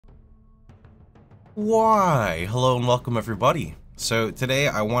Why? Hello and welcome everybody. So today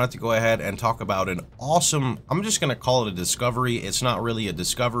I wanted to go ahead and talk about an awesome, I'm just going to call it a discovery. It's not really a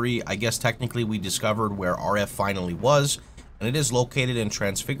discovery. I guess technically we discovered where RF finally was, and it is located in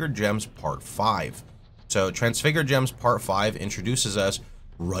Transfigured Gems Part 5. So Transfigured Gems Part 5 introduces us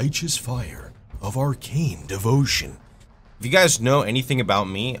Righteous Fire of Arcane Devotion. If you guys know anything about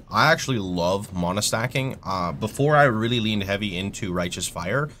me, I actually love mana stacking. Before I really leaned heavy into Righteous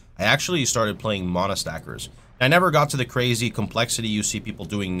Fire, I actually started playing mana stackers. I never got to the crazy complexity you see people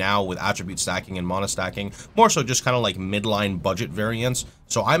doing now with attribute stacking and mana stacking, more so just kind of like midline budget variants.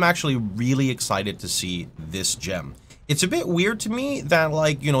 So I'm actually really excited to see this gem. It's a bit weird to me that,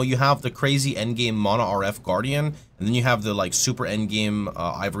 like, you know, you have the crazy endgame mana RF Guardian, and then you have the like super endgame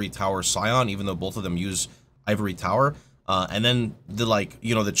Ivory Tower Scion, even though both of them use Ivory Tower. And then the, like,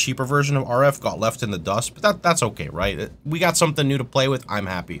 you know, the cheaper version of RF got left in the dust, but that's okay, right? We got something new to play with. I'm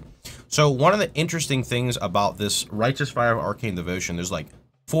happy. So one of the interesting things about this Righteous Fire of Arcane Devotion, there's like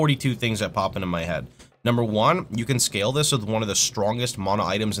 42 things that pop into my head. Number one, you can scale this with one of the strongest mana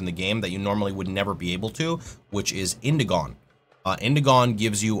items in the game that you normally would never be able to, which is Indigon. Indigon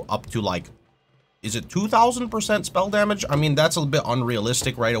gives you up to like, is it 2000% spell damage? I mean, that's a bit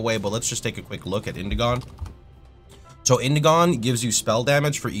unrealistic right away, but let's just take a quick look at Indigon. So Indigon gives you spell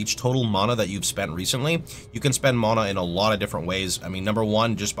damage for each total mana that you've spent recently. You can spend mana in a lot of different ways. I mean, number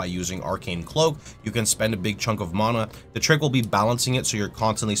one, just by using Arcane Cloak, you can spend a big chunk of mana. The trick will be balancing it so you're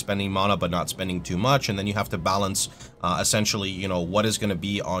constantly spending mana but not spending too much, and then you have to balance essentially, you know, what is going to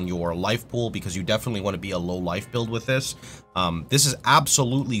be on your life pool, because you definitely want to be a low life build with this. This is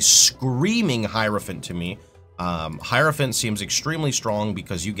absolutely screaming Hierophant to me. Hierophant seems extremely strong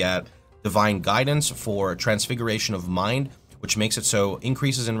because you get Divine Guidance for Transfiguration of Mind, which makes it so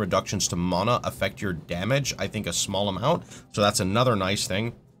increases and reductions to mana affect your damage, I think, a small amount. So that's another nice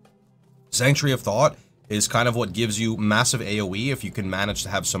thing. Sanctuary of Thought is kind of what gives you massive AoE if you can manage to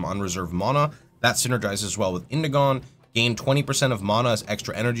have some unreserved mana. That synergizes well with Indigon. Gain 20% of mana as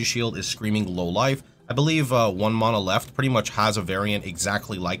extra energy shield is screaming low life. I believe one mana left pretty much has a variant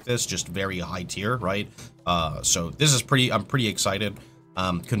exactly like this, just very high tier, right? So this is I'm pretty excited.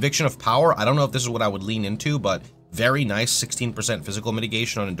 Conviction of Power, I don't know if this is what I would lean into, but very nice 16% physical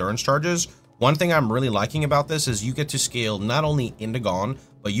mitigation on endurance charges. One thing I'm really liking about this is you get to scale not only Indigon,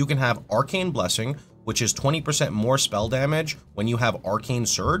 but you can have Arcane Blessing, which is 20% more spell damage when you have Arcane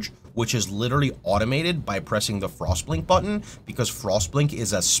Surge, which is literally automated by pressing the Frostblink button, because Frostblink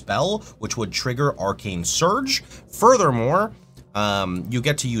is a spell which would trigger Arcane Surge. Furthermore, you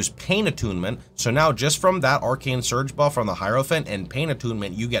get to use Pain Attunement. So now just from that Arcane Surge buff on the Hierophant and Pain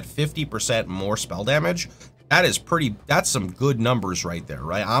Attunement, you get 50% more spell damage. That is that's some good numbers right there,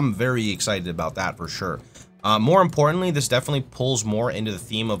 right? I'm very excited about that for sure. More importantly, this definitely pulls more into the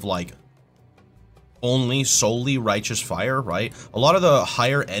theme of like solely Righteous Fire, right? A lot of the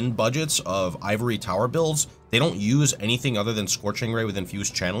higher end budgets of Ivory Tower builds, they don't use anything other than Scorching Ray with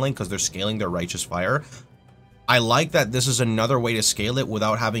Infused Channeling because they're scaling their Righteous Fire. I like that this is another way to scale it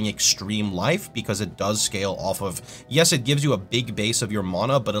without having extreme life, because it does scale off of, yes, it gives you a big base of your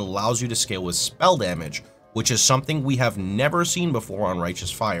mana, but it allows you to scale with spell damage, which is something we have never seen before on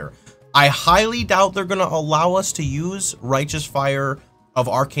Righteous Fire. I highly doubt they're going to allow us to use Righteous Fire of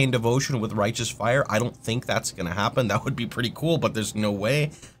Arcane Devotion with Righteous Fire. I don't think that's going to happen. That would be pretty cool, but there's no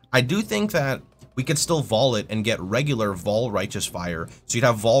way. I do think that we could still vol it and get regular vol Righteous Fire. So you'd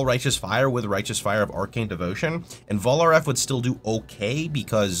have vol Righteous Fire with Righteous Fire of Arcane Devotion, and vol RF would still do okay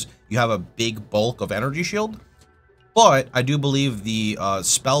because you have a big bulk of energy shield. But I do believe the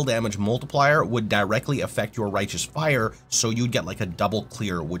spell damage multiplier would directly affect your Righteous Fire, so you'd get like a double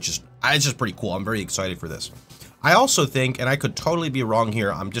clear, which is it's just pretty cool. I'm very excited for this. I also think, and I could totally be wrong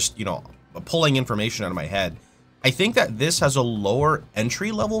here, I'm just, you know, pulling information out of my head, I think that this has a lower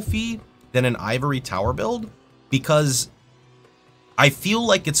entry level fee than an Ivory Tower build, because I feel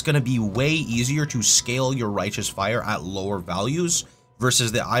like it's going to be way easier to scale your Righteous Fire at lower values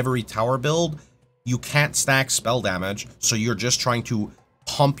versus the Ivory Tower build. You can't stack spell damage, so you're just trying to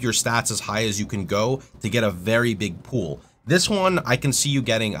pump your stats as high as you can go to get a very big pool. This one, I can see you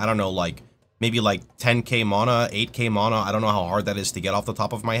getting, I don't know, like maybe like 10k mana, 8k mana. I don't know how hard that is to get off the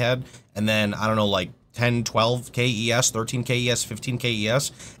top of my head. And then, I don't know, like 10, 12k ES, 13k ES, 15k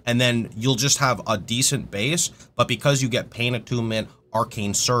ES, and then you'll just have a decent base. But because you get Pain Attunement,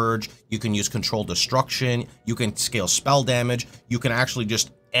 Arcane Surge, you can use Control Destruction, you can scale spell damage, you can actually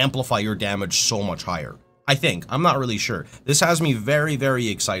just amplify your damage so much higher. I think. I'm not really sure. This has me very, very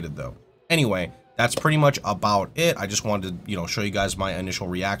excited though. Anyway, that's pretty much about it. I just wanted to, show you guys my initial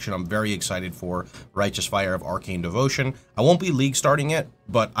reaction. I'm very excited for Righteous Fire of Arcane Devotion. I won't be league starting it,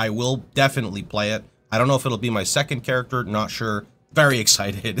 but I will definitely play it. I don't know if it'll be my second character, not sure. Very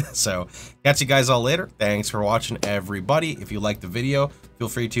excited. So, catch you guys all later. Thanks for watching, everybody. If you liked the video, feel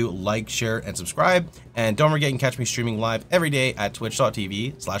free to like, share, and subscribe. And don't forget, you can catch me streaming live every day at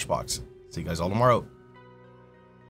twitch.tv/Pohx. See you guys all tomorrow.